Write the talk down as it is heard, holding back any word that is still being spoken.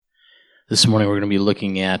This morning we're going to be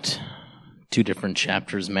looking at two different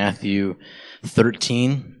chapters, Matthew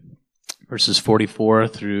 13, verses 44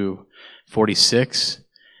 through 46,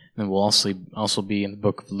 and we'll also be in the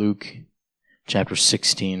book of Luke, chapter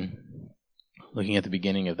 16, looking at the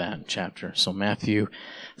beginning of that chapter. So Matthew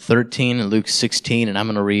 13 and Luke 16, and I'm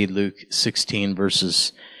going to read Luke 16,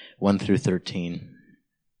 verses 1 through 13.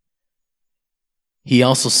 He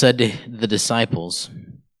also said to the disciples,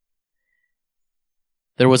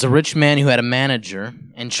 "There was a rich man who had a manager,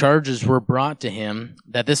 and charges were brought to him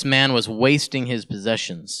that this man was wasting his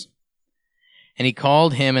possessions. And he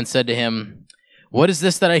called him and said to him, 'What is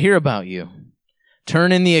this that I hear about you?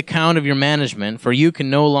 Turn in the account of your management, for you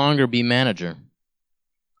can no longer be manager.'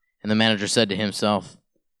 And the manager said to himself,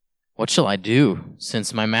 'What shall I do,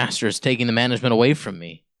 since my master is taking the management away from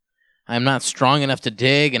me? I am not strong enough to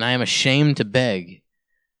dig, and I am ashamed to beg.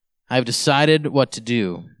 I have decided what to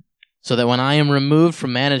do, so that when I am removed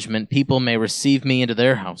from management, people may receive me into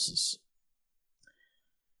their houses.'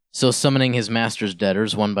 So summoning his master's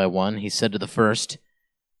debtors one by one, he said to the first,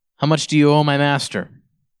 'How much do you owe my master?'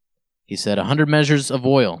 He said, 100 measures of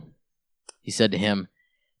oil. He said to him,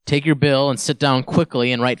 'Take your bill and sit down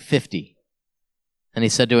quickly and write 50. And he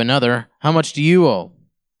said to another, 'How much do you owe?'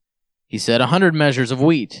 He said, 100 measures of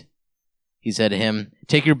wheat. He said to him,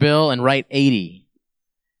 'Take your bill and write 80.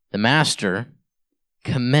 The master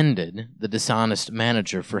commended the dishonest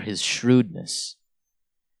manager for his shrewdness.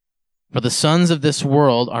 For the sons of this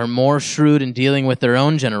world are more shrewd in dealing with their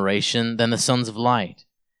own generation than the sons of light.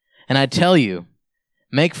 And I tell you,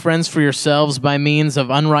 make friends for yourselves by means of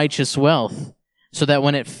unrighteous wealth, so that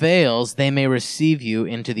when it fails, they may receive you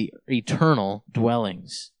into the eternal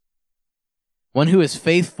dwellings. One who is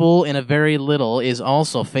faithful in a very little is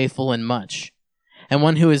also faithful in much, and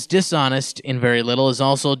one who is dishonest in very little is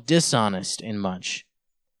also dishonest in much.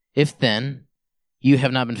 If then you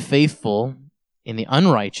have not been faithful in the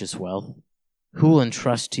unrighteous wealth, who will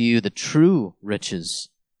entrust to you the true riches?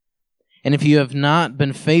 And if you have not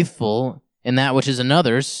been faithful in that which is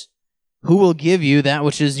another's, who will give you that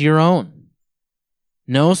which is your own?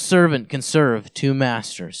 No servant can serve two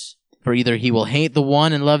masters, for either he will hate the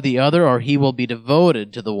one and love the other, or he will be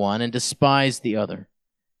devoted to the one and despise the other.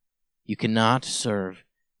 You cannot serve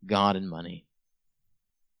God and money."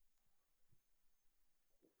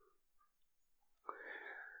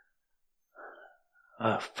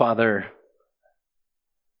 Father,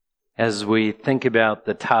 as we think about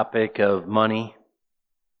the topic of money,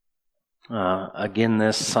 again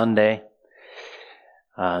this Sunday,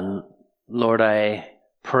 Lord, I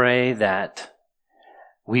pray that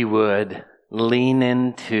we would lean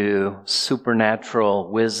into supernatural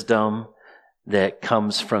wisdom that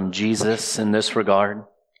comes from Jesus in this regard.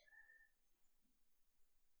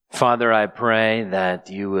 Father, I pray that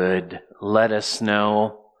you would let us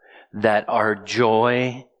know that our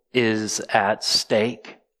joy is at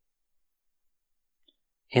stake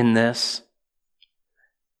in this.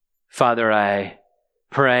 Father, I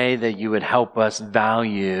pray that you would help us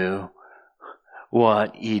value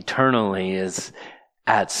what eternally is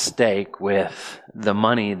at stake with the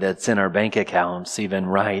money that's in our bank accounts, even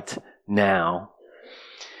right now.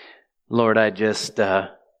 Lord, I just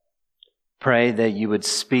pray that you would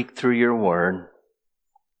speak through your word,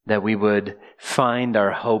 that we would find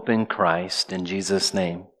our hope in Christ. In Jesus'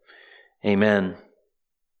 name, amen.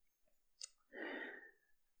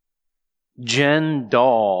 Jen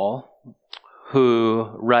Dahl,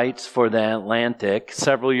 who writes for The Atlantic,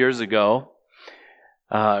 several years ago,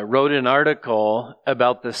 wrote an article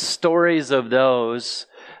about the stories of those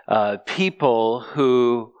people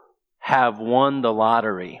who have won the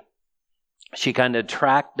lottery. She kind of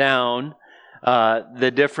tracked down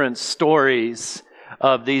the different stories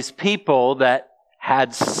of these people that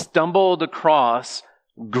had stumbled across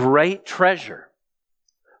great treasure,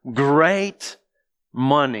 great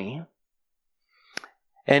money.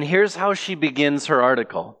 And here's how she begins her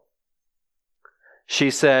article. She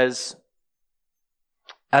says,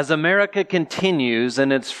 "As America continues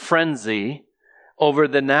in its frenzy over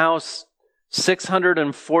the now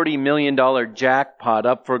 $640 million jackpot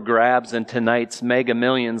up for grabs in tonight's Mega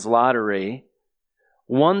Millions lottery,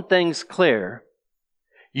 one thing's clear.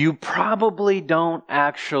 You probably don't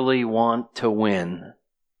actually want to win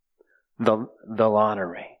the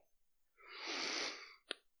lottery."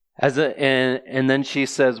 And then she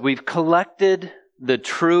says, "We've collected the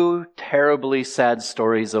true, terribly sad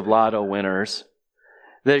stories of lotto winners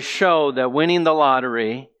that show that winning the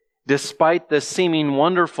lottery, despite the seeming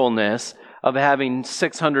wonderfulness of having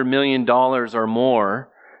 $600 million or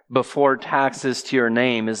more before taxes to your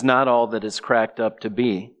name, is not all that it's cracked up to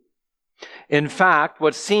be. In fact,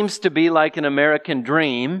 what seems to be like an American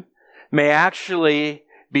dream may actually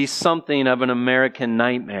be something of an American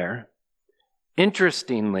nightmare.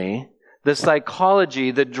 Interestingly, the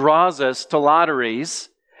psychology that draws us to lotteries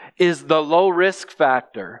is the low risk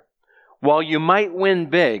factor. While you might win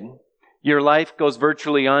big, your life goes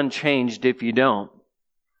virtually unchanged if you don't.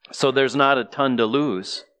 So there's not a ton to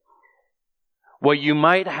lose. What you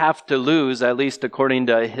might have to lose, at least according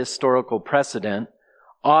to historical precedent,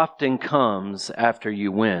 often comes after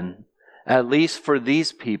you win, at least for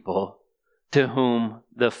these people to whom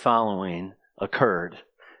the following occurred.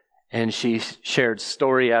 And she shared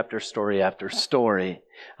story after story after story.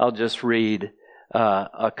 I'll just read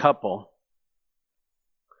a couple.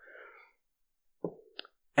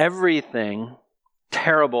 Everything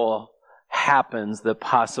terrible happens that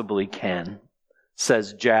possibly can,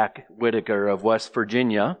 says Jack Whitaker of West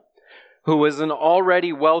Virginia, who was an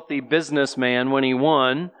already wealthy businessman when he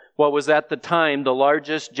won what was at the time the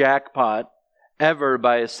largest jackpot ever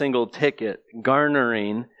by a single ticket,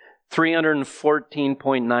 garnering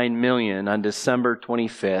 $314.9 million on December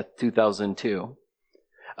 25th, 2002.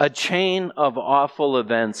 A chain of awful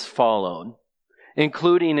events followed,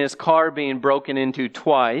 including his car being broken into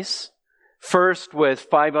twice, first with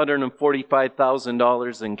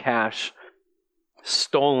 $545,000 in cash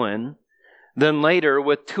stolen, then later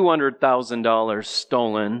with $200,000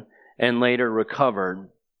 stolen and later recovered.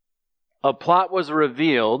 A plot was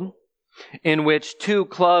revealed in which 2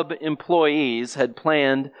 club employees had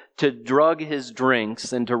planned to drug his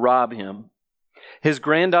drinks and to rob him. His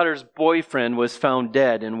granddaughter's boyfriend was found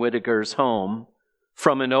dead in Whitaker's home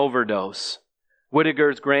from an overdose.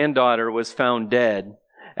 Whitaker's granddaughter was found dead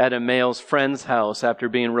at a male's friend's house after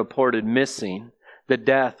being reported missing. The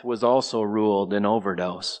death was also ruled an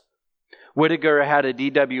overdose. Whitaker had a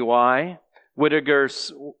DWI. Whitaker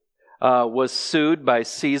was sued by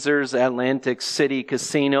Caesars Atlantic City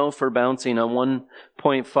Casino for bouncing a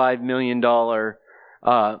 $1.5 million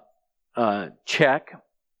check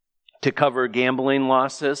to cover gambling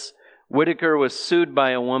losses. Whitaker was sued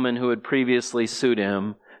by a woman who had previously sued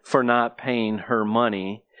him for not paying her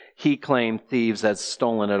money. He claimed thieves had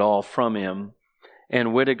stolen it all from him.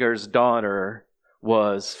 And Whitaker's daughter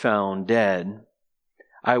was found dead.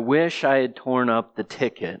 I wish I had torn up the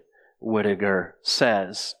ticket, Whitaker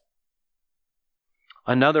says.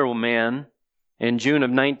 Another man, in June of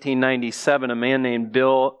 1997, a man named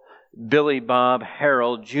Billy Bob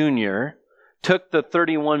Harrell Jr. took the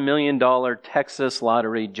 $31 million Texas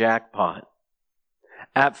lottery jackpot.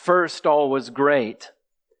 At first, all was great.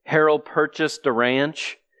 Harrell purchased a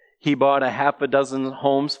ranch. He bought a half a dozen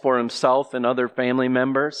homes for himself and other family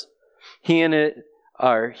members. He,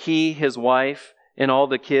 his wife, and all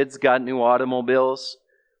the kids got new automobiles.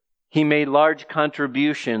 He made large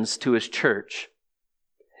contributions to his church.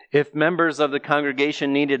 If members of the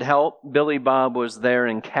congregation needed help, Billy Bob was there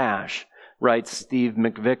in cash, writes Steve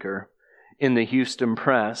McVicker in the Houston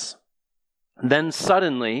Press. Then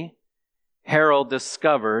suddenly, Harrell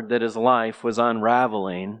discovered that his life was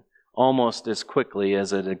unraveling almost as quickly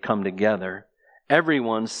as it had come together.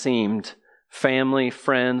 Everyone seemed, family,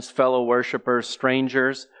 friends, fellow worshipers,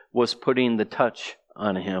 strangers, was putting the touch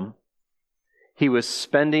on him. He was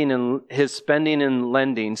his spending and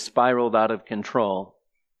lending spiraled out of control.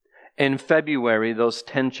 In February, those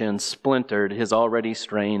tensions splintered his already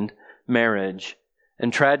strained marriage.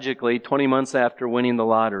 And tragically, 20 months after winning the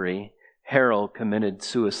lottery, Harrell committed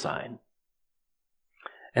suicide.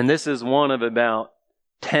 And this is one of about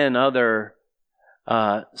 10 other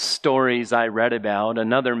stories I read about.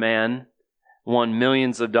 Another man won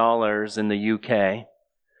millions of dollars in the UK.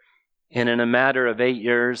 And in a matter of 8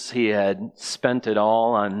 years, he had spent it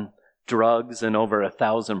all on drugs and over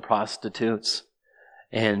 1,000 prostitutes,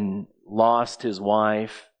 and lost his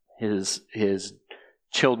wife. His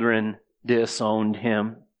children disowned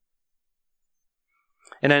him.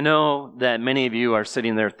 And I know that many of you are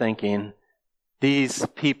sitting there thinking, these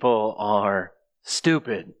people are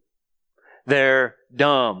stupid. They're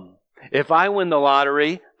dumb. If I win the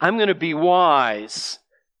lottery, I'm going to be wise.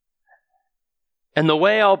 And the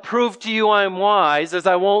way I'll prove to you I'm wise is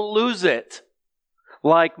I won't lose it,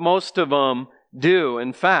 like most of them do.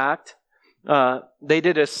 In fact, they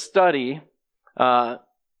did a study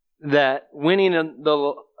that winning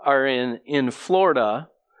in Florida,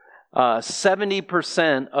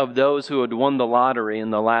 70% of those who had won the lottery in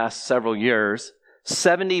the last several years,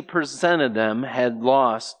 70% of them had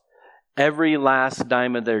lost every last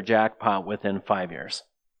dime of their jackpot within 5 years.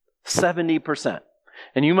 70%.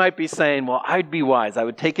 And you might be saying, well, I'd be wise. I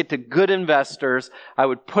would take it to good investors. I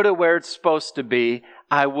would put it where it's supposed to be.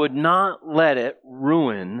 I would not let it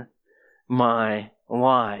ruin my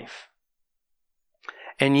life.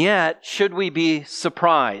 And yet, should we be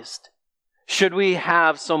surprised should we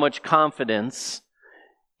have so much confidence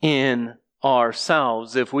in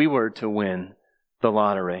ourselves if we were to win the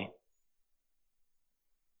lottery?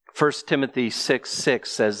 1 Timothy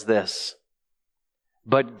 6:6 says this,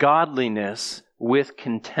 "But godliness with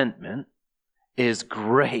contentment is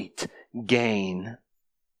great gain.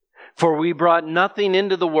 For we brought nothing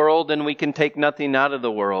into the world, and we can take nothing out of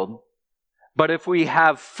the world. But if we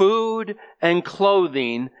have food and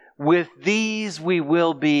clothing, with these we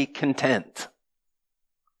will be content."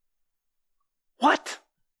 What?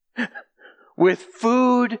 With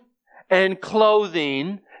food and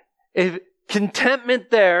clothing, if contentment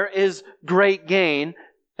there is great gain.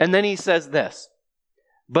 And then he says this,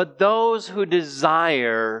 "But those who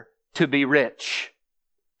desire to be rich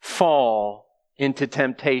fall into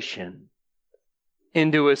temptation,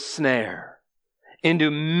 into a snare,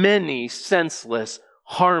 into many senseless,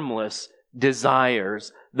 harmless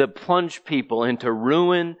desires that plunge people into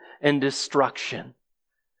ruin and destruction.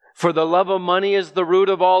 For the love of money is the root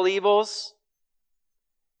of all evils."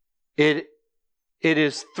 It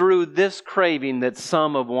is through this craving that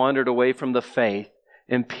some have wandered away from the faith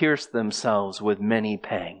and pierced themselves with many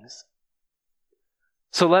pangs.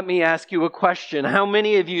 So let me ask you a question. How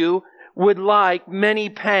many of you would like many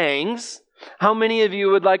pangs? How many of you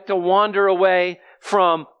would like to wander away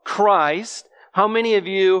from Christ? How many of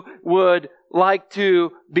you would like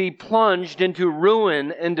to be plunged into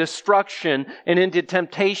ruin and destruction and into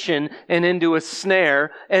temptation and into a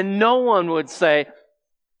snare? And no one would say,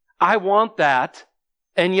 "I want that."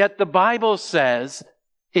 And yet the Bible says,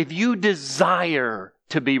 if you desire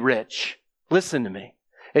to be rich, listen to me.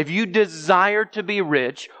 If you desire to be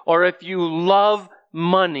rich, or if you love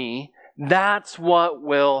money, that's what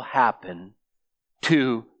will happen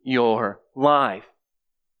to your life.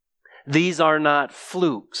 These are not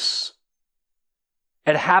flukes.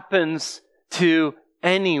 It happens to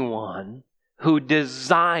anyone who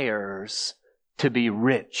desires to be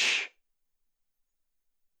rich.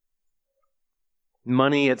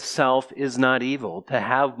 Money itself is not evil. To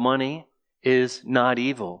have money is not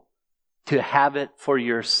evil. To have it for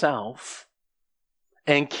yourself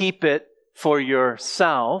and keep it for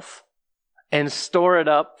yourself and store it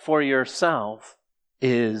up for yourself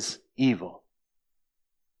is evil.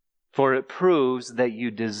 For it proves that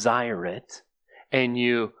you desire it and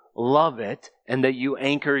you love it and that you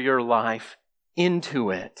anchor your life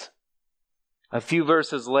into it. A few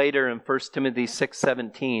verses later in 1 Timothy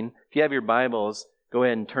 6:17, if you have your Bibles, go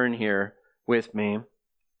ahead and turn here with me.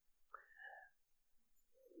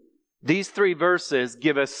 These three verses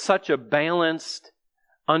give us such a balanced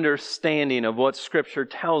understanding of what Scripture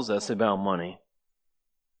tells us about money.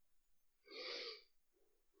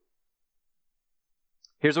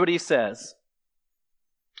 Here's what he says.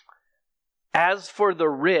 "As for the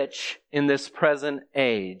rich in this present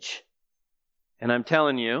age," and I'm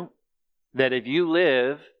telling you that if you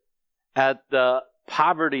live at the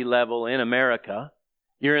poverty level in America,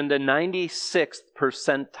 you're in the 96th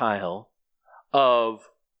percentile of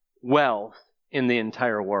wealth in the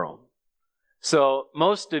entire world. So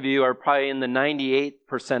most of you are probably in the 98th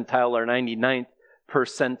percentile or 99th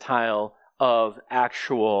percentile of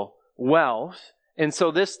actual wealth. And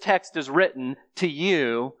so this text is written to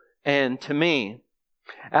you and to me.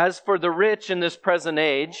 "As for the rich in this present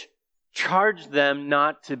age, charge them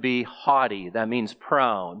not to be haughty." That means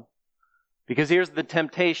proud. Because here's the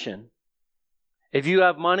temptation. If you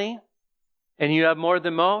have money and you have more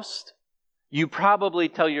than most, you probably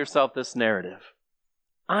tell yourself this narrative.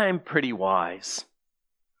 "I'm pretty wise.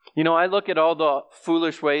 You know, I look at all the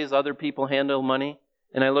foolish ways other people handle money,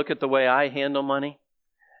 and I look at the way I handle money,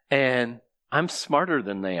 and I'm smarter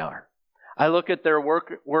than they are. I look at their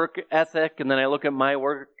work ethic, and then I look at my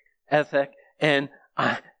work ethic, and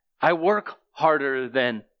I work harder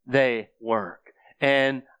than they work.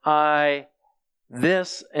 And I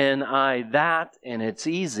this and I that, and it's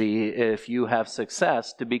easy if you have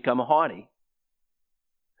success to become haughty.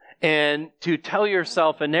 And to tell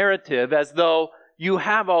yourself a narrative as though you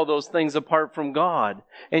have all those things apart from God.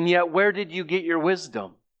 And yet, where did you get your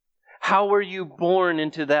wisdom? How were you born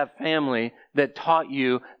into that family that taught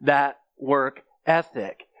you that work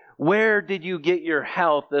ethic? Where did you get your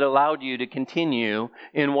health that allowed you to continue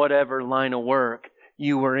in whatever line of work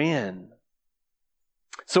you were in?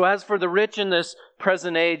 So as for the rich in this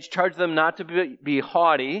present age, charge them not to be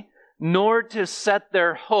haughty, nor to set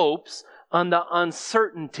their hopes on the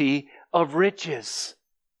uncertainty of riches.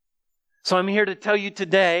 So I'm here to tell you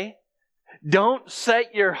today, don't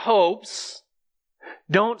set your hopes,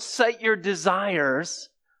 don't set your desires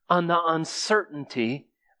on the uncertainty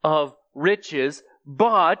of riches,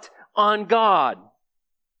 but on God.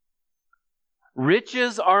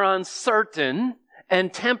 Riches are uncertain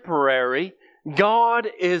and temporary. God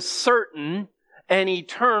is certain and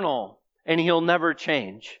eternal, and He'll never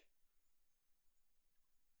change.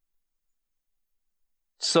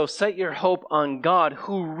 So set your hope on God,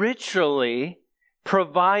 who richly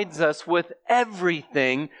provides us with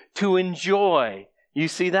everything to enjoy. You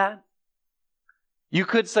see that? You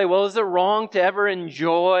could say, well, is it wrong to ever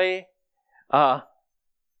enjoy the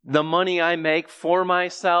money I make for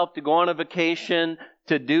myself, to go on a vacation,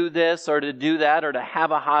 to do this or to do that, or to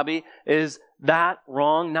have a hobby? Is that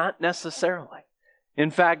wrong? Not necessarily. In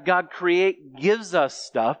fact, God gives us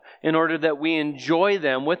stuff in order that we enjoy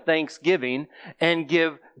them with thanksgiving and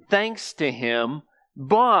give thanks to Him.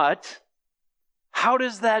 But how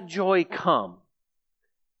does that joy come?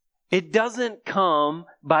 It doesn't come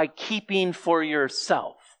by keeping for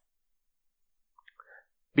yourself.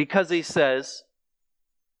 Because He says,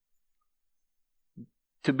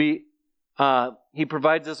 He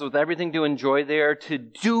provides us with everything to enjoy. They are to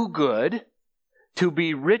do good, to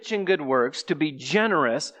be rich in good works, to be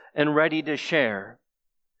generous and ready to share,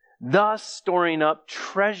 thus storing up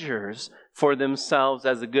treasures for themselves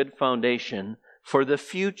as a good foundation for the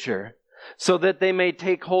future, so that they may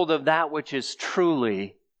take hold of that which is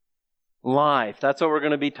truly life. That's what we're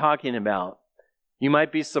going to be talking about. You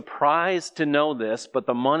might be surprised to know this, but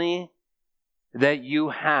the money that you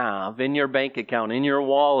have in your bank account, in your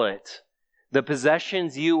wallet, the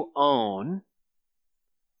possessions you own,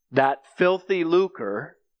 that filthy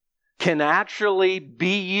lucre can actually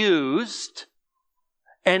be used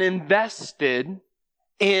and invested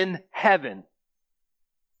in heaven.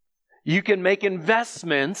 You can make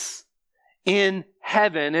investments in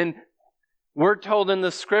heaven. And we're told in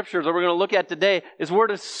the scriptures that we're going to look at today is we're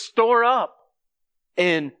to store up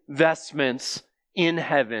investments in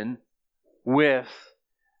heaven with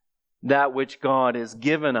that which God has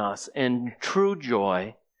given us. And true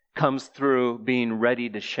joy comes through being ready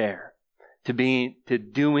to share, to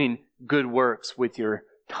doing good works with your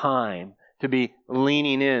time, to be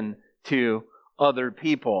leaning in to other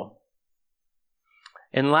people.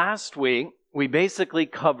 And last week, we basically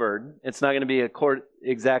covered, it's not going to be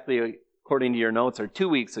exactly according to your notes, or 2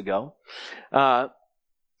 weeks ago,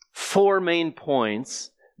 4 main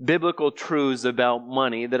points, biblical truths about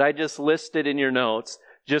money that I just listed in your notes,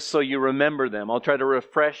 just so you remember them. I'll try to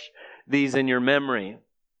refresh these in your memory.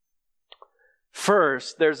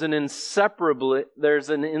 First, there's an inseparable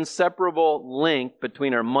link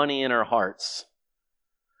between our money and our hearts.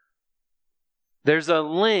 There's a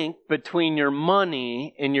link between your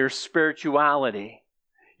money and your spirituality.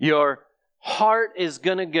 Your heart is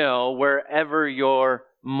going to go wherever your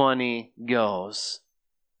money goes.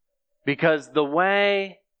 Because the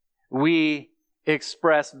way we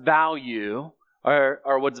express value,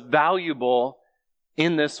 or what's valuable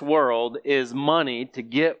in this world, is money to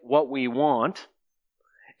get what we want.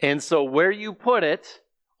 And so where you put it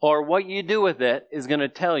or what you do with it is going to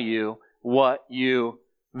tell you what you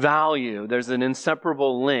value. There's an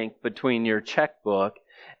inseparable link between your checkbook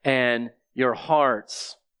and your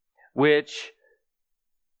hearts, which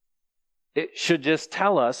it should just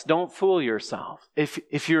tell us, don't fool yourself.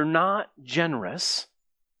 If you're not generous,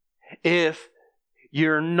 if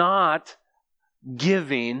you're not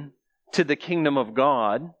giving to the kingdom of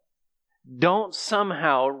God, don't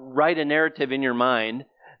somehow write a narrative in your mind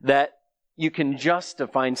that you can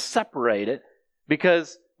justify and separate it,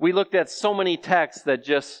 because we looked at so many texts that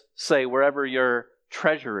just say wherever your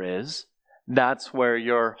treasure is, that's where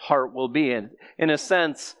your heart will be. And in a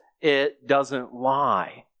sense, it doesn't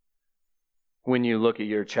lie when you look at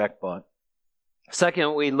your checkbook.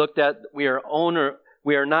 Second, we looked at we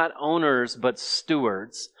are not owners but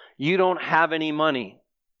stewards. You don't have any money.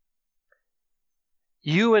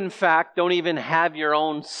 You, in fact, don't even have your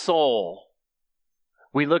own soul.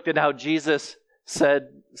 We looked at how Jesus said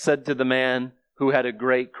to the man who had a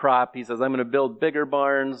great crop, He says, I'm going to build bigger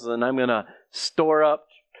barns and I'm going to store up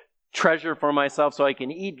treasure for myself so I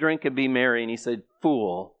can eat, drink, and be merry. And He said,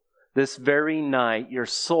 fool, this very night your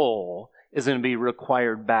soul is going to be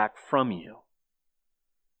required back from you.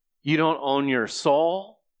 You don't own your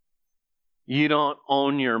soul. You don't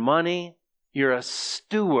own your money. You're a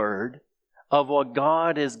steward of what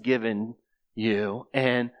God has given you,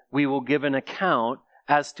 and we will give an account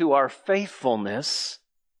as to our faithfulness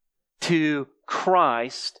to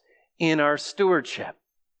Christ in our stewardship.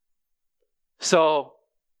 So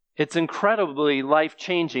it's incredibly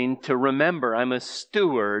life-changing to remember I'm a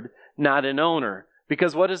steward, not an owner.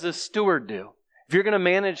 Because what does a steward do? If you're going to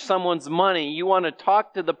manage someone's money, you want to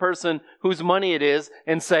talk to the person whose money it is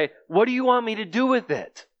and say, what do you want me to do with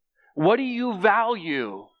it? What do you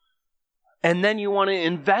value? And then you want to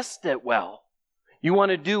invest it well. You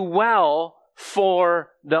want to do well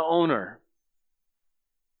for the owner.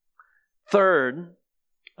 Third,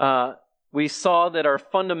 we saw that our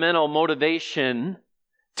fundamental motivation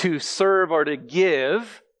to serve or to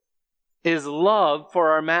give is love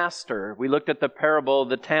for our master. We looked at the parable of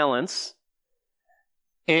the talents,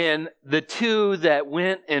 and the two that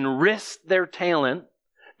went and risked their talent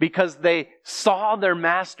because they saw their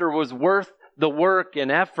master was worth the work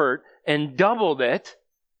and effort and doubled it,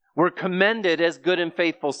 were commended as good and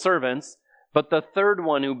faithful servants. But the third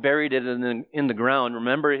one who buried it in the ground,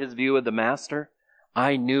 remember his view of the master?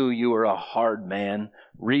 I knew you were a hard man,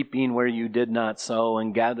 reaping where you did not sow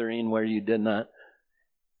and gathering where you did not.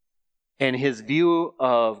 And his view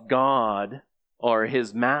of God or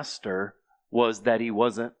his master was that he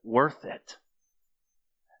wasn't worth it.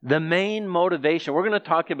 The main motivation, we're going to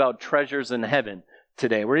talk about treasures in heaven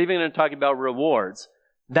today. We're even going to talk about rewards.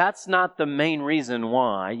 That's not the main reason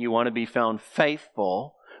why you want to be found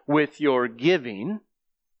faithful with your giving.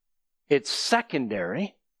 It's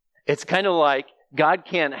secondary. It's kind of like God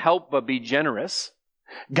can't help but be generous.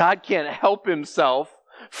 God can't help himself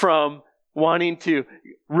from wanting to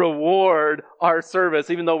reward our service.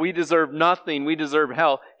 Even though we deserve nothing, we deserve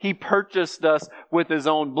hell. He purchased us with his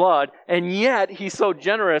own blood. And yet, he's so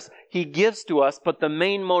generous, he gives to us. But the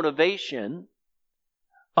main motivation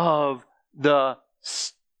of the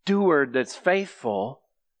steward that's faithful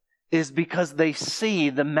is because they see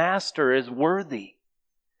the master is worthy.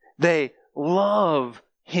 They love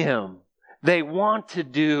him. They want to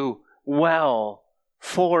do well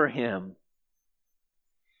for him.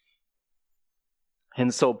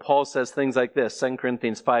 And so Paul says things like this, 2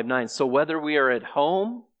 Corinthians 5:9. So whether we are at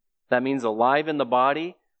home, that means alive in the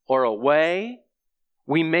body, or away,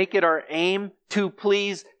 we make it our aim to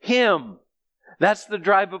please him. That's the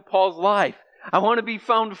drive of Paul's life. I want to be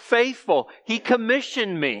found faithful. He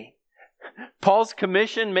commissioned me. Paul's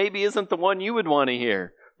commission maybe isn't the one you would want to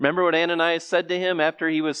hear. Remember what Ananias said to him after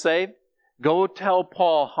he was saved? Go tell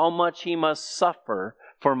Paul how much he must suffer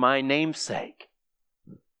for my name's sake.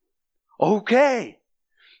 Okay.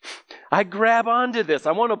 I grab onto this.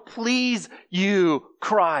 I want to please you,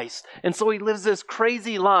 Christ. And so he lives this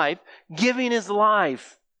crazy life, giving his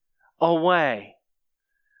life away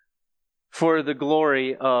for the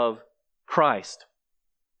glory of Christ.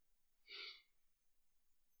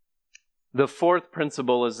 The fourth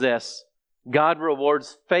principle is this. God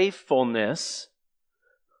rewards faithfulness,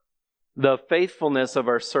 the faithfulness of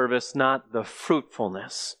our service, not the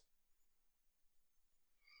fruitfulness.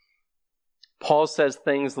 Paul says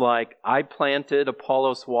things like, I planted,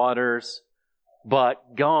 Apollos waters,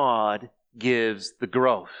 but God gives the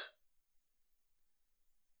growth.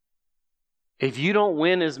 If you don't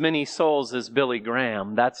win as many souls as Billy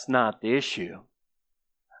Graham, that's not the issue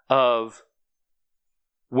of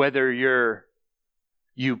whether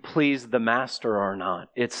you please the master or not.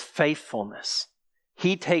 It's faithfulness.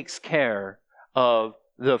 He takes care of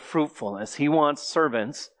the fruitfulness. He wants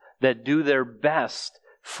servants that do their best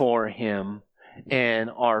for him and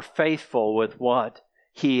are faithful with what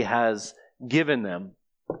he has given them.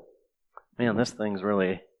 Man, this thing's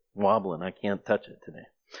really wobbling. I can't touch it today.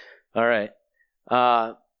 All right.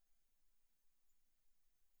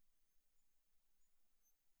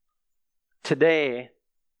 Today,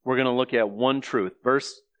 we're going to look at one truth.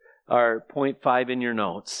 Point 5 in your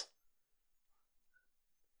notes.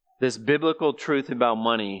 This biblical truth about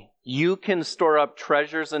money. You can store up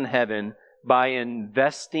treasures in heaven by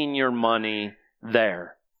investing your money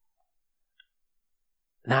there.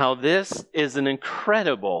 Now, this is an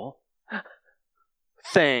incredible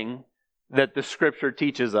thing that the Scripture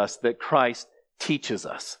teaches us, that Christ teaches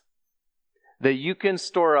us. That you can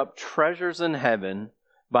store up treasures in heaven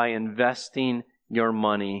by investing your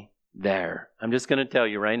money there. I'm just going to tell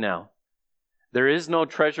you right now, there is no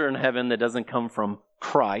treasure in heaven that doesn't come from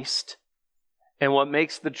Christ. And what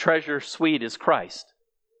makes the treasure sweet is Christ.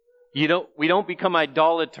 We don't become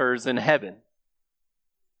idolaters in heaven,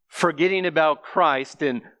 forgetting about Christ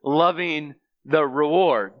and loving the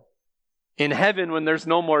reward. In heaven, when there's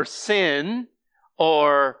no more sin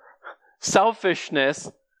or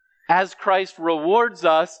selfishness, as Christ rewards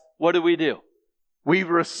us, what do? We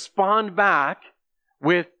respond back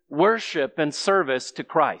with worship and service to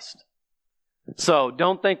Christ. So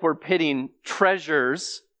don't think we're pitting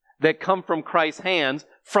treasures that come from Christ's hands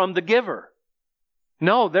from the giver.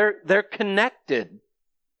 No, they're connected.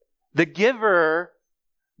 The giver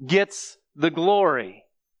gets the glory.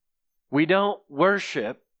 We don't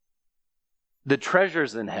worship the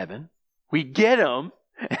treasures in heaven. We get them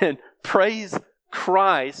and praise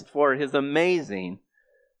Christ for his amazing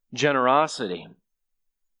generosity.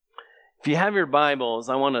 If you have your Bibles,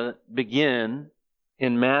 I want to begin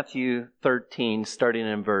in Matthew 13, starting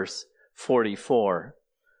in verse 44.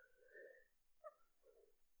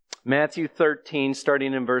 Matthew 13,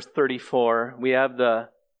 starting in verse 34, we have a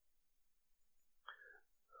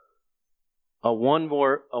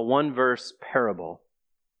one verse parable.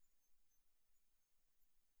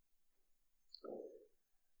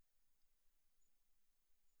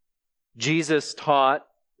 Jesus taught,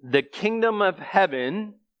 "The kingdom of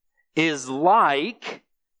heaven is like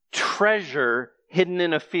treasure hidden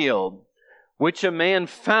in a field, which a man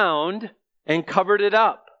found and covered it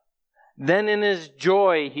up. Then in his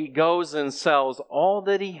joy he goes and sells all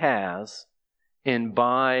that he has and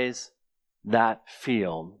buys that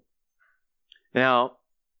field." Now,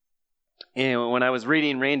 when I was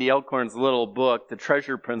reading Randy Elkhorn's little book, The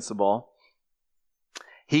Treasure Principle,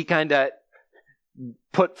 he kind of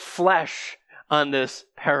put flesh on this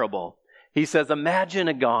parable. He says, imagine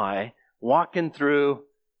a guy walking through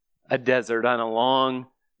a desert on a long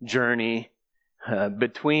journey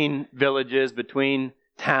between villages, between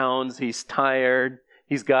towns. He's tired.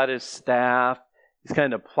 He's got his staff. He's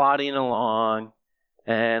kind of plodding along.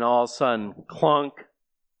 And all of a sudden, clunk.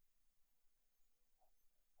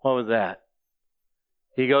 What was that?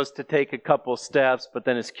 He goes to take a couple steps, but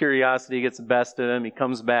then his curiosity gets the best of him. He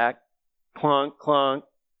comes back. Clunk, clunk.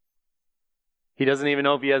 He doesn't even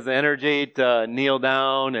know if he has the energy to kneel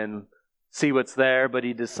down and see what's there, but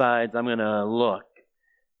he decides, I'm going to look.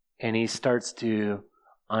 And he starts to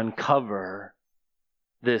uncover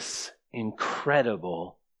this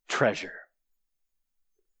incredible treasure.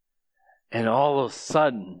 And all of a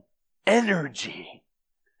sudden, energy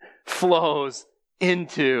flows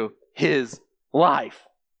into his life.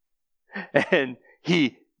 And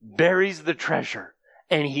he buries the treasure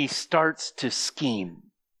and he starts to scheme.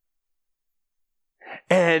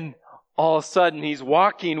 And all of a sudden he's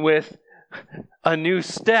walking with a new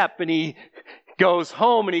step and he goes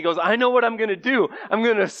home and he goes, I know what I'm going to do. I'm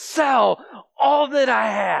going to sell all that I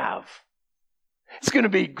have. It's going to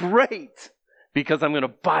be great because I'm going to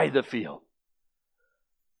buy the field.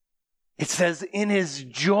 It says in his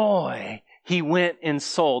joy, he went and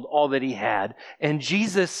sold all that he had. And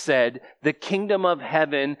Jesus said, the kingdom of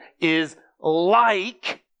heaven is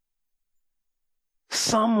like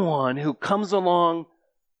someone who comes along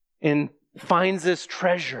and finds this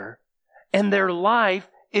treasure, and their life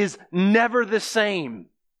is never the same.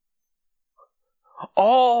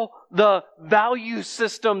 All the value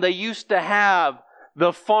system they used to have,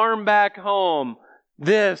 the farm back home,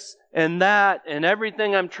 this and that, and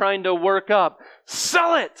everything I'm trying to work up,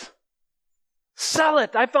 sell it! Sell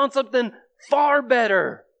it! I found something far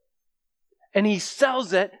better. And he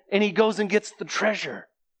sells it, and he goes and gets the treasure.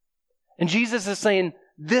 And Jesus is saying,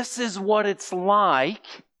 this is what it's like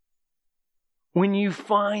when you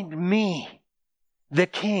find me, the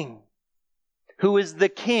King, who is the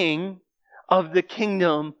King of the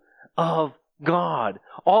kingdom of God.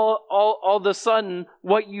 All of a sudden,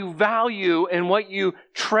 what you value and what you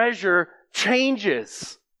treasure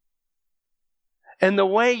changes. And the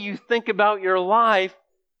way you think about your life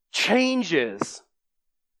changes.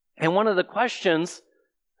 And one of the questions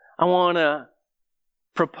I want to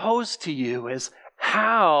propose to you is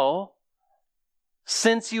how,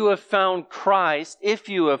 since you have found Christ, if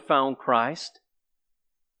you have found Christ,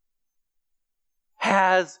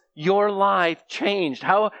 has your life changed?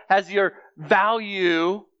 How has your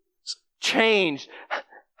value changed?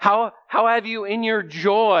 How have you in your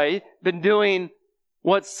joy been doing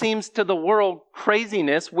what seems to the world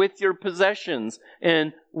craziness with your possessions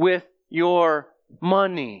and with your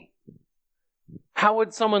money? How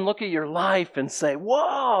would someone look at your life and say,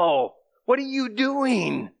 whoa, what are you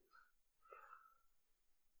doing?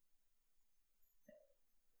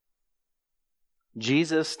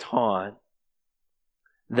 Jesus taught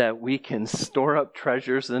that we can store up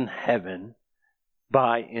treasures in heaven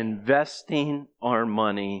by investing our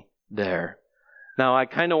money there. Now, I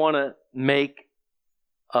kind of want to make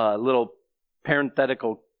a little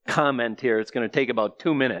parenthetical comment here. It's going to take about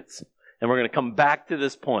 2 minutes, and we're going to come back to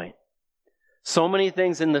this point. So many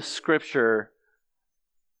things in the Scripture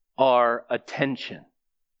are a tension.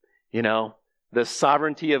 You know, the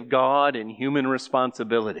sovereignty of God and human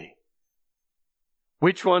responsibility.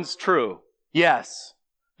 Which one's true? Yes,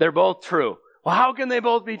 they're both true. Well, how can they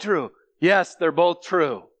both be true? Yes, they're both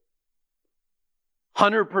true.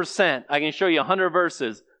 100%. I can show you 100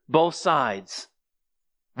 verses, both sides.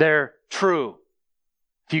 They're true.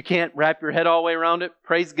 If you can't wrap your head all the way around it,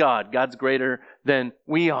 praise God. God's greater than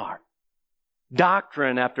we are.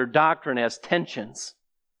 Doctrine after doctrine has tensions.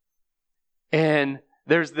 And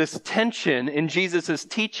there's this tension in Jesus'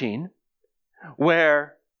 teaching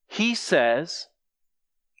where he says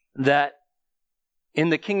that in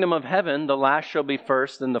the kingdom of heaven, the last shall be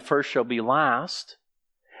first and the first shall be last.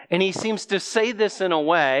 And he seems to say this in a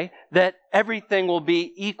way that everything will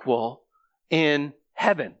be equal in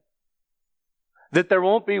heaven. That there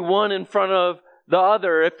won't be one in front of the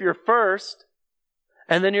other. If you're first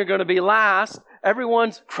and then you're going to be last,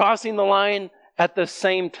 everyone's crossing the line at the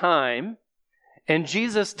same time. And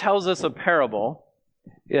Jesus tells us a parable,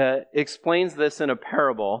 explains this in a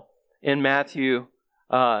parable in Matthew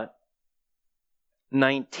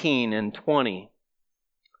 19 and 20.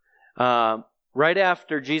 Right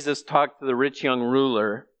after Jesus talked to the rich young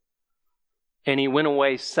ruler, and he went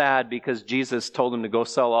away sad because Jesus told him to go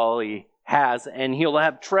sell all he has, and he'll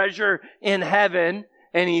have treasure in heaven.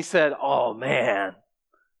 And he said, oh man,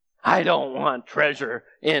 I don't want treasure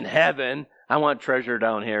in heaven. I want treasure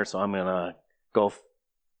down here, so I'm going to go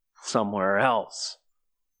somewhere else.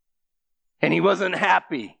 And he wasn't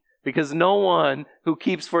happy because no one who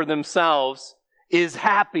keeps for themselves is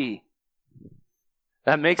happy.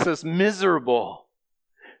 That makes us miserable.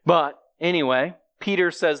 But anyway, Peter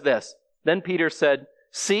says this. Then Peter said,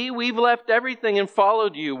 see, we've left everything and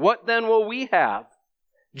followed you. What then will we have?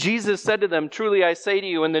 Jesus said to them, truly I say to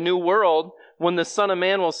you, in the new world, when the Son of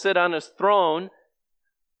Man will sit on his throne,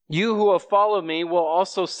 you who have followed me will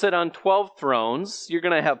also sit on 12 thrones. You're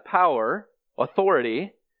going to have power,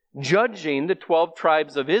 authority, judging the 12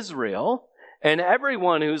 tribes of Israel. And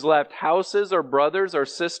everyone who's left houses or brothers or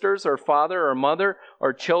sisters or father or mother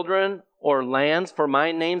or children or lands for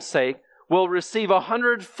my name's sake will receive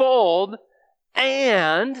 100-fold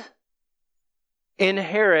and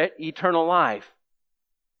inherit eternal life.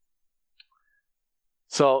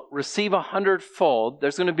 So receive 100-fold.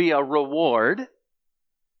 There's going to be a reward.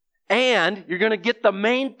 And you're going to get the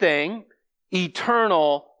main thing,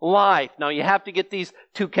 eternal life. Now you have to get these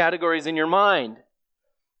two categories in your mind.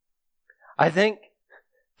 I think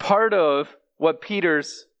part of what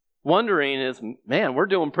Peter's wondering is, man, we're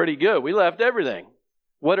doing pretty good. We left everything.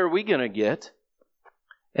 What are we going to get?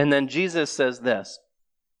 And then Jesus says this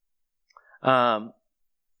to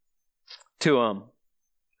him.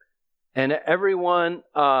 And everyone,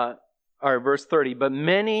 verse 30, but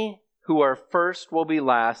many who are first will be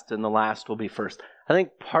last and the last will be first. I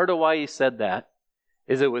think part of why he said that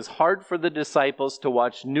is it was hard for the disciples to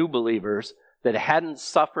watch new believers that hadn't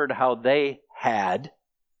suffered how they had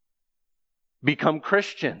become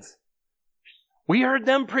Christians. We heard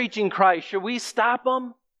them preaching Christ. Should we stop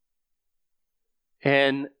them?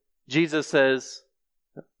 And Jesus says,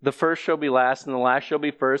 the first shall be last and the last shall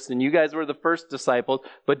be first. And you guys were the first disciples.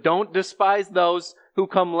 But don't despise those who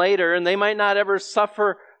come later. And they might not ever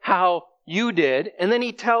suffer how you did. And then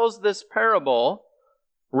he tells this parable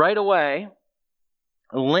right away,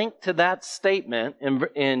 linked to that statement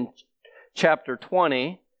in chapter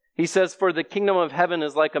 20. He says, for the kingdom of heaven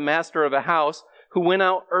is like a master of a house who went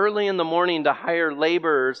out early in the morning to hire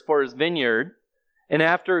laborers for his vineyard. And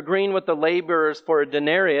after agreeing with the laborers for a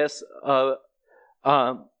denarius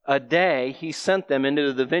a day, he sent them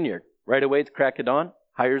into the vineyard. Right away at the crack of dawn,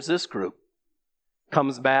 hires this group.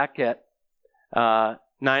 Comes back at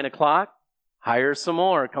 9 o'clock, hires some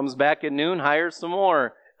more. Comes back at noon, hires some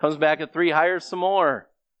more. Comes back at 3, hires some more.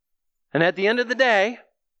 And at the end of the day,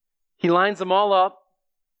 he lines them all up.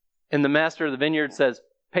 And the master of the vineyard says,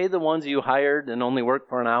 pay the ones you hired and only worked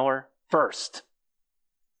for an hour first.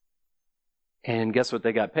 And guess what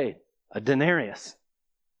they got paid? A denarius.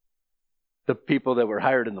 The people that were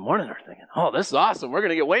hired in the morning are thinking, oh, this is awesome. We're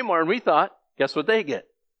going to get way more than we thought. Guess what they get?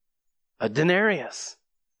 A denarius.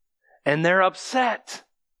 And they're upset.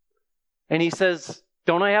 And he says,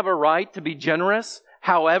 don't I have a right to be generous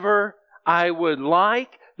however I would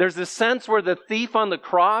like? There's a sense where the thief on the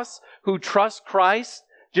cross who trusts Christ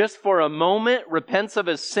just for a moment, repents of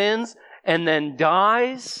his sins, and then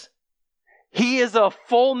dies. He is a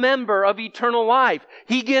full member of eternal life.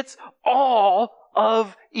 He gets all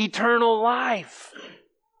of eternal life.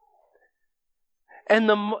 And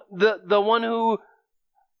the one who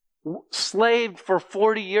slaved for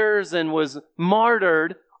 40 years and was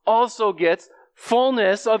martyred also gets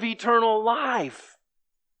fullness of eternal life.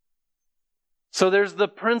 So there's the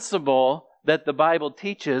principle that the Bible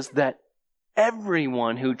teaches that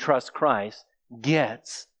everyone who trusts Christ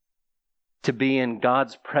gets to be in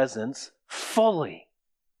God's presence fully.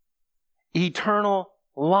 Eternal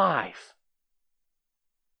life.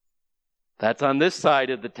 That's on this side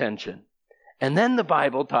of the tension. And then the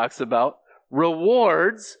Bible talks about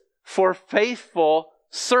rewards for faithful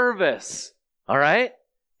service. All right?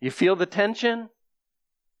 You feel the tension?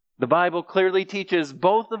 The Bible clearly teaches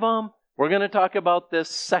both of them. We're going to talk about this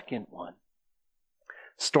second one.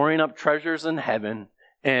 Storing up treasures in heaven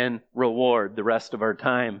and reward the rest of our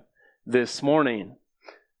time this morning.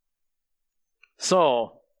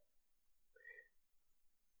 So,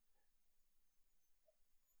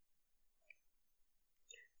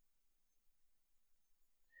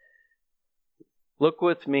 look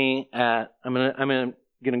with me at, I'm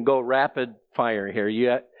gonna go rapid fire here.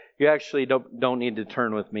 You actually don't need to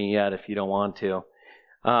turn with me yet if you don't want to.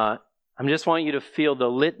 I just want you to feel the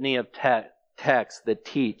litany of texts that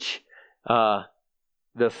teach the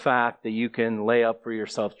fact that you can lay up for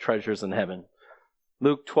yourself treasures in heaven.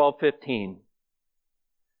 Luke 12:15.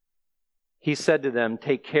 He said to them,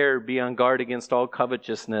 "Take care, be on guard against all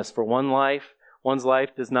covetousness, for one's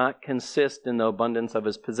life does not consist in the abundance of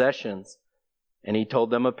his possessions." And he told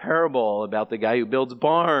them a parable about the guy who builds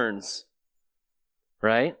barns,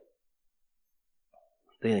 right?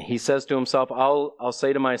 Then he says to himself, I'll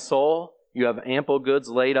say to my soul, you have ample goods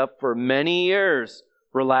laid up for many years.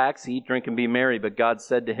 Relax, eat, drink, and be merry. But God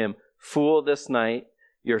said to him, "Fool, this night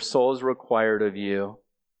your soul is required of you.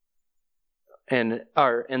 And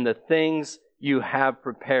the things you have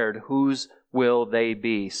prepared, whose will they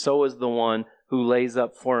be? So is the one who lays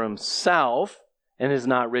up for himself and is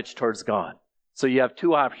not rich towards God." So you have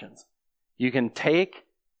two options. You can take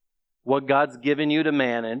what God's given you to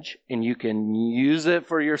manage and you can use it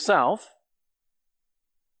for yourself,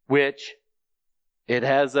 which it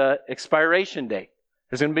has an expiration date.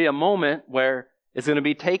 There's going to be a moment where it's going to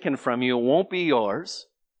be taken from you. It won't be yours.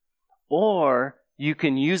 Or you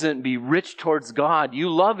can use it and be rich towards God. You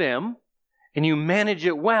love Him and you manage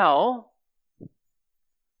it well.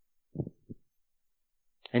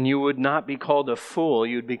 And you would not be called a fool.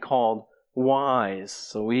 You'd be called wise.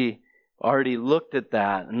 So we already looked at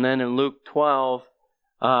that. And then in Luke 12,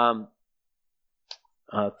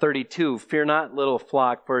 32, "Fear not, little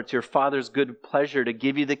flock, for it's your Father's good pleasure to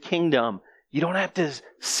give you the kingdom." You don't have to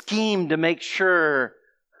scheme to make sure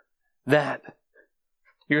that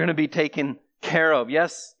you're going to be taken care of.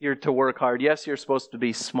 Yes, you're to work hard. Yes, you're supposed to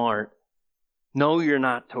be smart. No, you're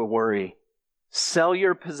not to worry. Sell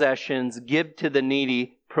your possessions, give to the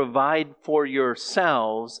needy, provide for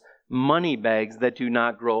yourselves money bags that do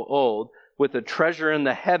not grow old, with a treasure in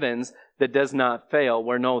the heavens that does not fail,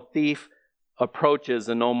 where no thief approaches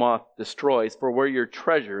and no moth destroys. For where your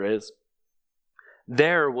treasure is,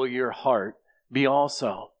 there will your heart be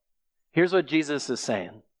also. Here's what Jesus is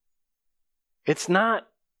saying. It's not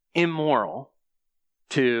immoral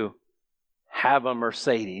to have a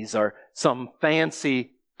Mercedes or some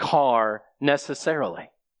fancy car necessarily.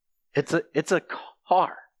 It's a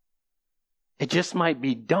car. It just might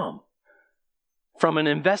be dumb from an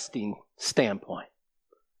investing standpoint.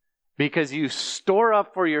 Because you store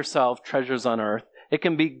up for yourself treasures on earth. It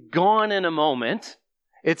can be gone in a moment.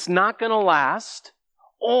 It's not going to last.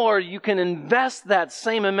 Or you can invest that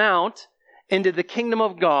same amount into the kingdom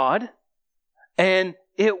of God and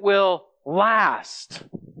it will last.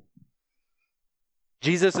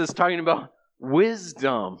 Jesus is talking about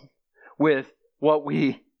wisdom with what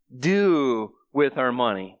we do with our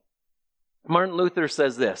money. Martin Luther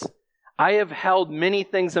says this, "I have held many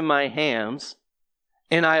things in my hands,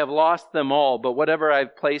 and I have lost them all, but whatever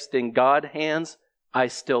I've placed in God's hands, I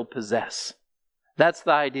still possess." That's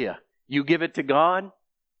the idea. You give it to God,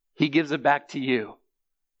 He gives it back to you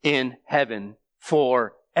in heaven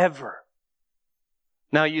forever.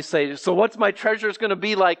 Now you say, so what's my treasures going to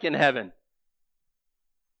be like in heaven?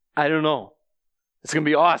 I don't know. It's going to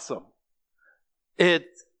be awesome. It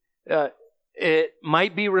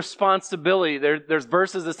might be responsibility. There's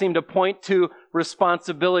verses that seem to point to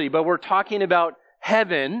responsibility, but we're talking about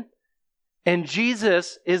heaven, and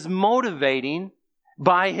Jesus is motivating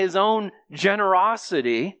by His own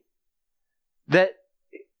generosity that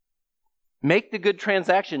make the good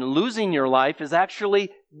transaction. Losing your life is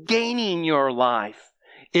actually gaining your life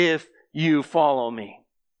if you follow me.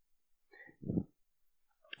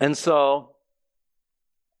 And so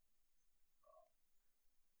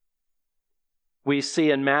we see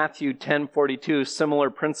in Matthew 10:42 similar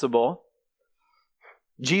principle.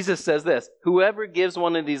 Jesus says this, "Whoever gives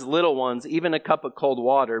one of these little ones even a cup of cold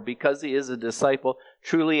water because he is a disciple,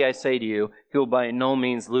 truly I say to you, he will by no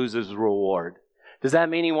means lose his reward." Does that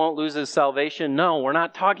mean he won't lose his salvation? No, we're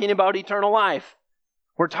not talking about eternal life.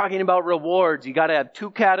 We're talking about rewards. You got to have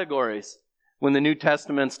two categories when the New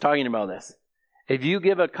Testament's talking about this. If you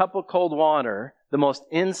give a cup of cold water, the most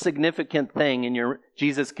insignificant thing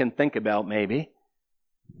Jesus can think about maybe,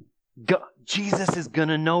 Jesus is going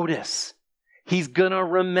to notice. He's going to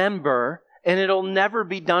remember, and it'll never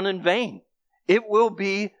be done in vain. It will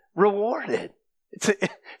be rewarded.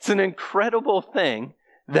 It's an incredible thing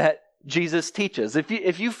that Jesus teaches.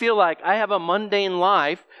 If you feel like I have a mundane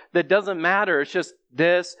life that doesn't matter, it's just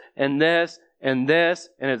this and this and this,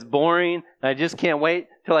 and it's boring, and I just can't wait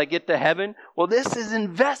till I get to heaven. Well, this is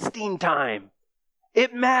investing time.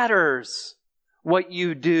 It matters what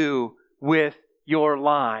you do with your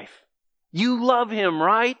life. You love Him,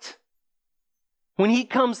 right? When He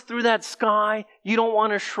comes through that sky, you don't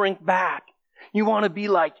want to shrink back. You want to be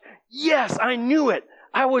like, yes, I knew it.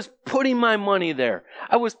 I was putting my money there.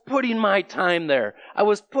 I was putting my time there. I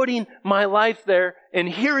was putting my life there. And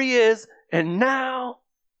here He is. And now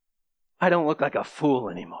I don't look like a fool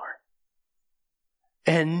anymore.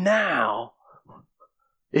 And now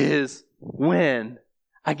is when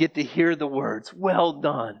I get to hear the words, well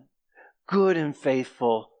done, good and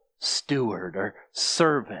faithful steward or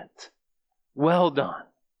servant. Well done.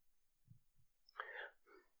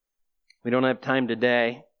 We don't have time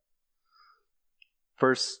today.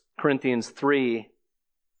 1 Corinthians 3,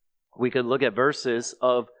 we could look at verses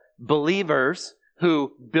of believers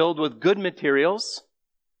who build with good materials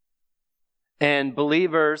and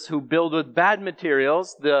believers who build with bad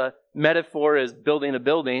materials. The metaphor is building a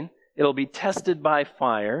building. It'll be tested by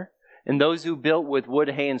fire. And those who built with wood,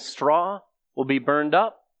 hay, and straw will be burned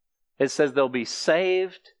up. It says they'll be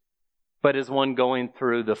saved, but as one going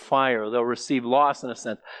through the fire. They'll receive loss in a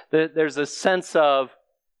sense. There's a sense of,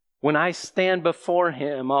 when I stand before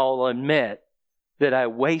Him, I'll admit that I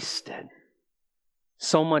wasted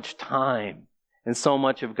so much time and so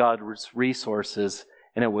much of God's resources,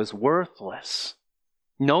 and it was worthless.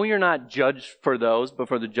 No, you're not judged for those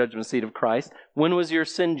before the judgment seat of Christ. When was your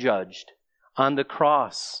sin judged? On the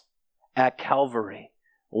cross at Calvary,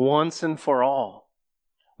 once and for all.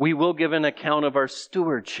 We will give an account of our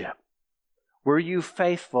stewardship. Were you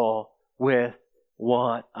faithful with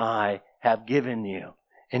what I have given you?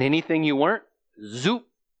 And anything you weren't, zoop,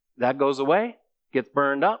 that goes away, gets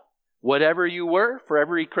burned up. Whatever you were, for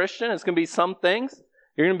every Christian, it's going to be some things.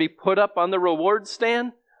 You're going to be put up on the reward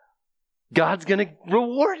stand. God's going to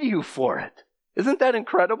reward you for it. Isn't that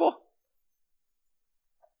incredible?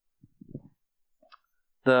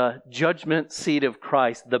 The judgment seat of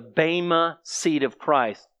Christ, the Bema seat of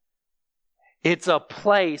Christ. It's a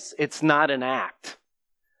place, it's not an act.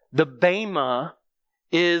 The Bema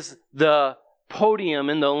is the podium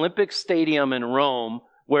in the Olympic Stadium in Rome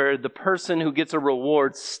where the person who gets a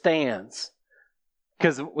reward stands.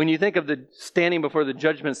 Because when you think of the standing before the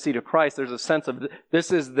judgment seat of Christ, there's a sense of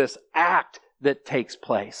this is this act that takes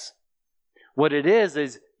place. What it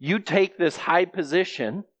is you take this high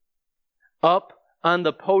position up on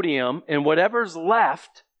the podium, and whatever's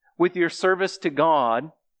left with your service to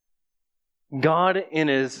God, God in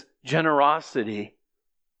His generosity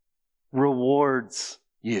rewards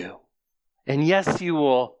you. And yes, you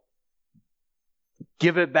will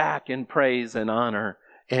give it back in praise and honor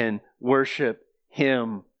and worship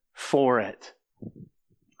Him for it.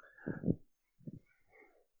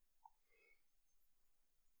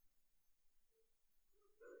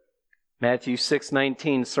 Matthew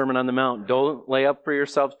 6:19, Sermon on the Mount. Don't lay up for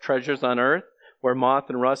yourselves treasures on earth, where moth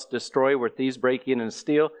and rust destroy, where thieves break in and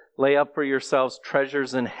steal. Lay up for yourselves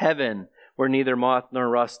treasures in heaven, where neither moth nor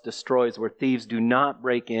rust destroys, where thieves do not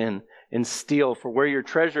break in and steal. For where your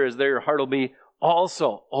treasure is, there your heart will be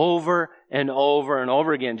also. Over and over and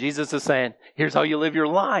over again. Jesus is saying, here's how you live your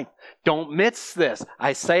life. Don't miss this.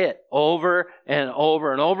 I say it over and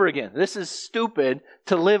over and over again. This is stupid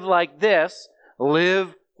to live like this.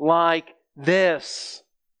 Live like this.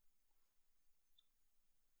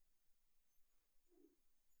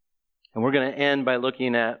 And we're going to end by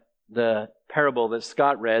looking at the parable that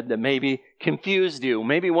Scott read that maybe confused you.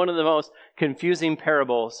 Maybe one of the most confusing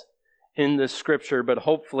parables in the Scripture, but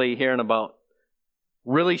hopefully here in about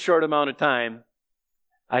really short amount of time,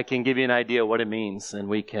 I can give you an idea what it means, and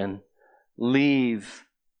we can leave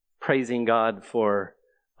praising God for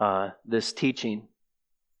this teaching.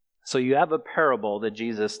 So you have a parable that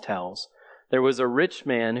Jesus tells. There was a rich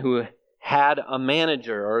man who had a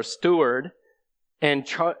manager or a steward, and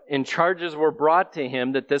charges were brought to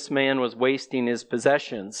him that this man was wasting his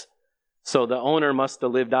possessions. So the owner must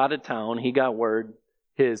have lived out of town. He got word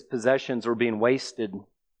his possessions were being wasted.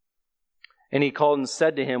 And he called and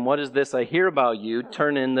said to him, "What is this I hear about you?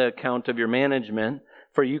 Turn in the account of your management,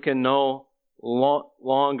 for you can no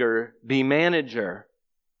longer be manager."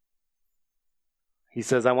 He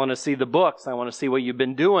says, "I want to see the books. I want to see what you've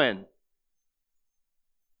been doing."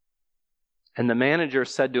 And the manager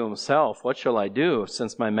said to himself, "What shall I do?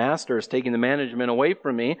 Since my master is taking the management away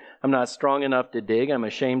from me, I'm not strong enough to dig. I'm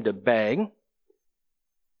ashamed to beg.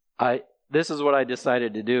 This is what I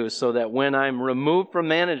decided to do, so that when I'm removed from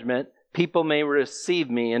management, people may receive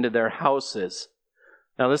me into their houses."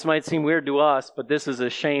 Now, this might seem weird to us, but this is a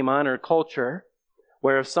shame-honor culture,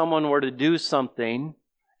 where if someone were to do something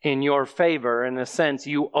in your favor, in a sense,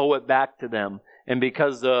 you owe it back to them. And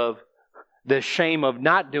because of the shame of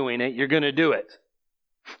not doing it, you're going to do it.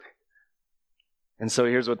 And so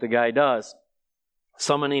here's what the guy does.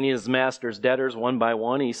 Summoning his master's debtors one by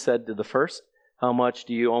one, he said to the first, "How much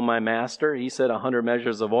do you owe my master?" He said, 100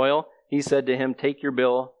 measures of oil. He said to him, "Take your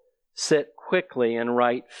bill, sit quickly and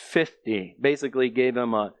write 50. Basically gave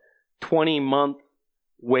him a 20-month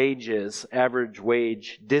wages, average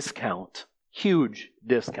wage discount. Huge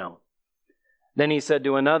discount. Then he said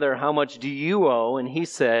to another, "How much do you owe?" And he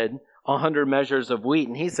said, 100 measures of wheat.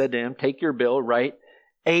 And he said to him, "Take your bill, write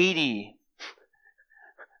 80.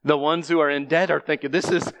 The ones who are in debt are thinking, this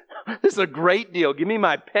is a great deal. Give me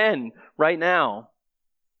my pen right now.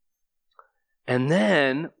 And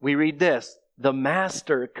then we read this. The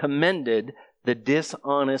master commended the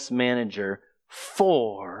dishonest manager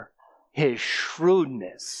for his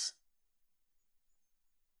shrewdness.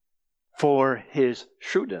 For his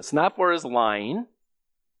shrewdness. Not for his lying,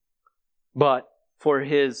 but for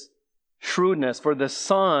his shrewdness. For the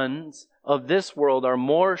sons of this world are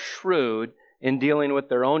more shrewd in dealing with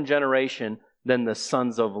their own generation than the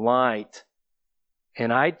sons of light.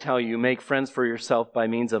 And I tell you, make friends for yourself by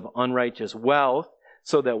means of unrighteous wealth,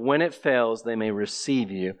 so that when it fails, they may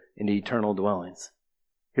receive you into eternal dwellings."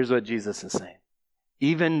 Here's what Jesus is saying.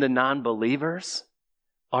 Even the non-believers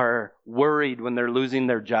are worried when they're losing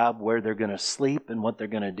their job where they're going to sleep and what they're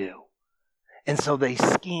going to do. And so they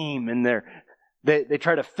scheme and they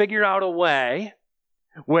try to figure out a way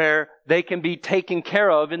where they can be taken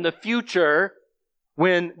care of in the future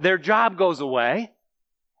when their job goes away.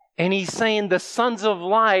 And he's saying the sons of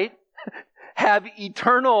light have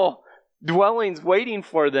eternal dwellings waiting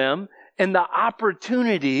for them and the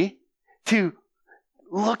opportunity to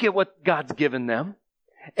look at what God's given them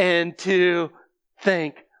and to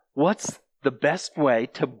think, what's the best way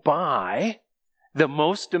to buy the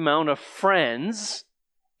most amount of friends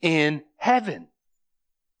in heaven?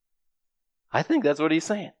 I think that's what he's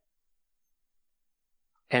saying.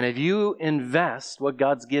 And if you invest what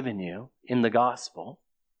God's given you in the gospel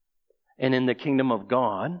and in the kingdom of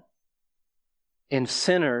God, and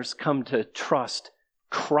sinners come to trust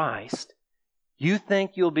Christ, you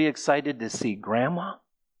think you'll be excited to see grandma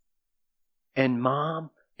and mom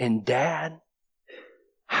and dad?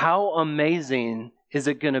 How amazing is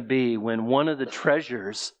it going to be when one of the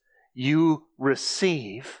treasures you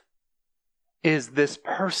receive is this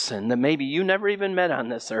person that maybe you never even met on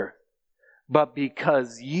this earth, but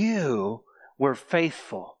because you were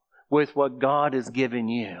faithful with what God has given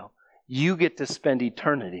you, you get to spend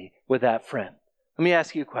eternity with that friend. Let me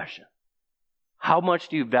ask you a question. How much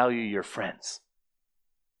do you value your friends?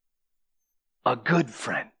 A good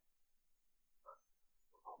friend.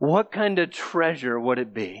 What kind of treasure would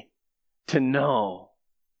it be to know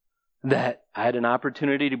that I had an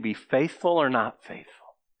opportunity to be faithful or not faithful?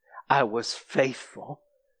 I was faithful,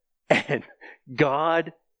 and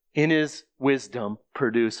God, in His wisdom,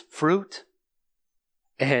 produced fruit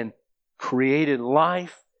and created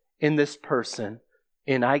life in this person,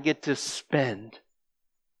 and I get to spend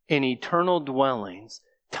in eternal dwellings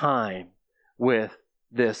time with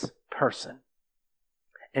this person.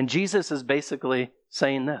 And Jesus is basically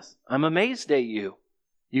saying this. I'm amazed at you.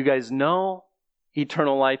 You guys know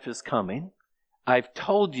eternal life is coming. I've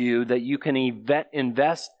told you that you can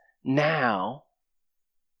invest now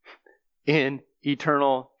in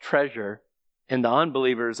eternal treasure, and the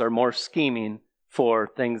unbelievers are more scheming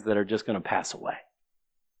for things that are just going to pass away.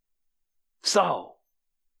 So,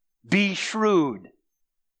 be shrewd.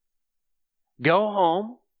 Go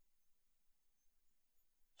home.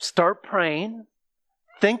 Start praying.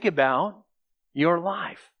 Think about your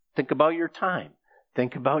life. Think about your time.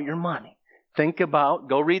 Think about your money.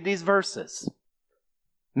 Go read these verses.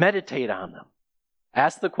 Meditate on them.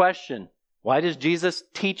 Ask the question, why does Jesus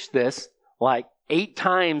teach this like 8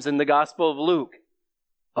 times in the Gospel of Luke?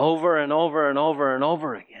 Over and over and over and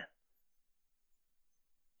over again.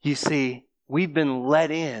 You see, we've been let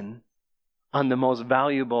in on the most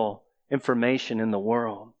valuable information in the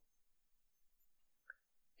world.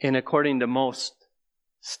 And according to most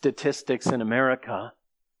statistics in America,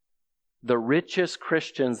 the richest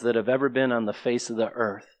Christians that have ever been on the face of the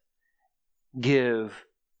earth give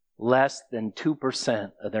less than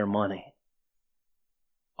 2% of their money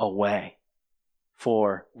away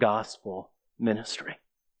for gospel ministry.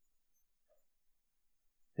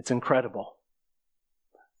 It's incredible.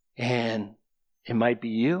 And it might be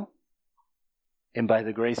you. And by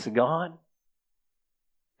the grace of God,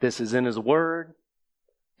 this is in His Word.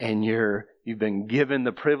 And you've been given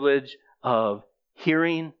the privilege of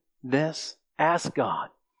hearing this. Ask God.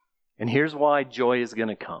 And here's why joy is going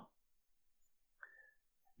to come.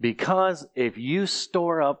 Because if you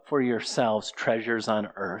store up for yourselves treasures on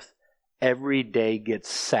earth, every day gets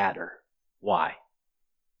sadder. Why?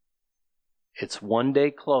 It's one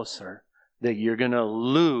day closer that you're going to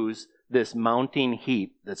lose this mounting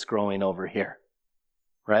heap that's growing over here.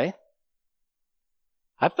 Right?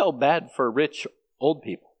 I felt bad for rich old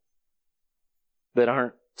people that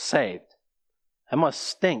aren't saved. That must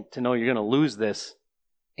stink to know you're going to lose this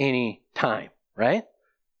any time, right?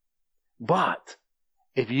 But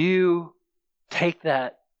if you take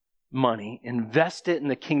that money, invest it in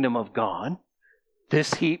the kingdom of God,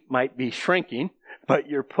 this heap might be shrinking, but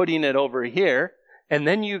you're putting it over here, and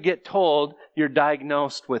then you get told you're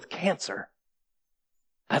diagnosed with cancer.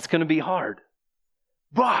 That's going to be hard.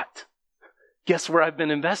 But guess where I've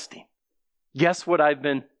been investing? Guess what I've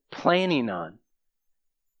been planning on?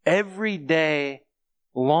 Every day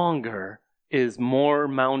longer is more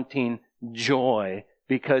mounting joy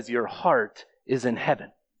because your heart is in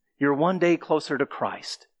heaven. You're one day closer to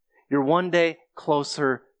Christ. You're one day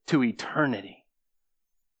closer to eternity.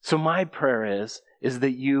 So my prayer is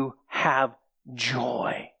that you have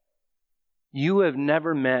joy. You have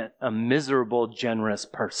never met a miserable, generous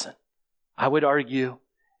person. I would argue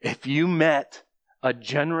if you met a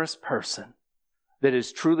generous person that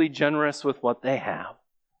is truly generous with what they have,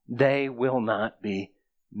 they will not be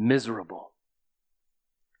miserable.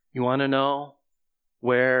 You want to know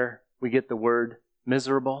where we get the word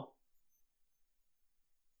miserable?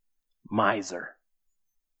 Miser.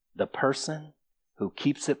 The person who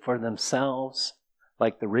keeps it for themselves,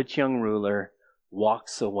 like the rich young ruler,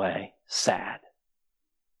 walks away sad.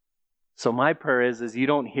 So my prayer is you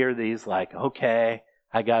don't hear these like, okay,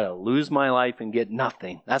 I got to lose my life and get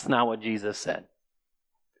nothing. That's not what Jesus said.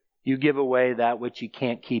 You give away that which you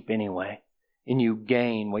can't keep anyway, and you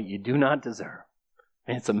gain what you do not deserve.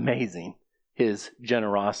 And it's amazing, His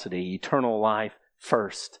generosity, eternal life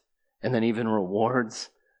first, and then even rewards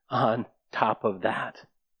on top of that.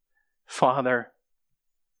 Father,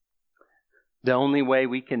 the only way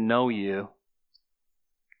we can know You,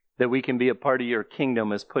 that we can be a part of Your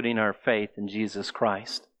kingdom, is putting our faith in Jesus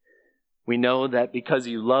Christ. We know that because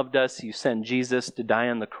You loved us, You sent Jesus to die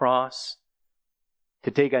on the cross,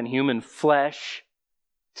 to take on human flesh,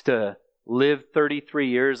 to live 33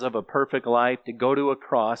 years of a perfect life, to go to a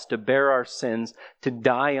cross, to bear our sins, to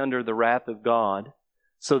die under the wrath of God,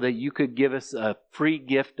 so that You could give us a free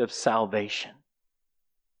gift of salvation.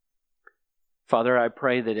 Father, I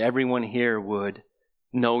pray that everyone here would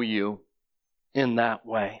know You in that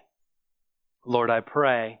way. Lord, I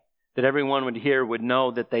pray that everyone here would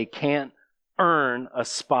know that they can't earn a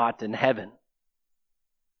spot in heaven.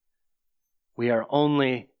 We are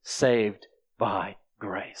only saved by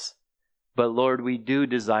grace. But Lord, we do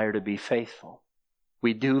desire to be faithful.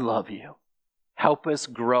 We do love You. Help us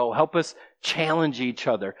grow. Help us challenge each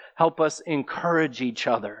other. Help us encourage each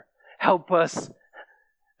other. Help us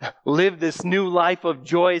live this new life of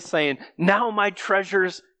joy, saying, now my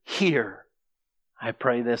treasure's here. I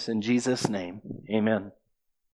pray this in Jesus' name. Amen.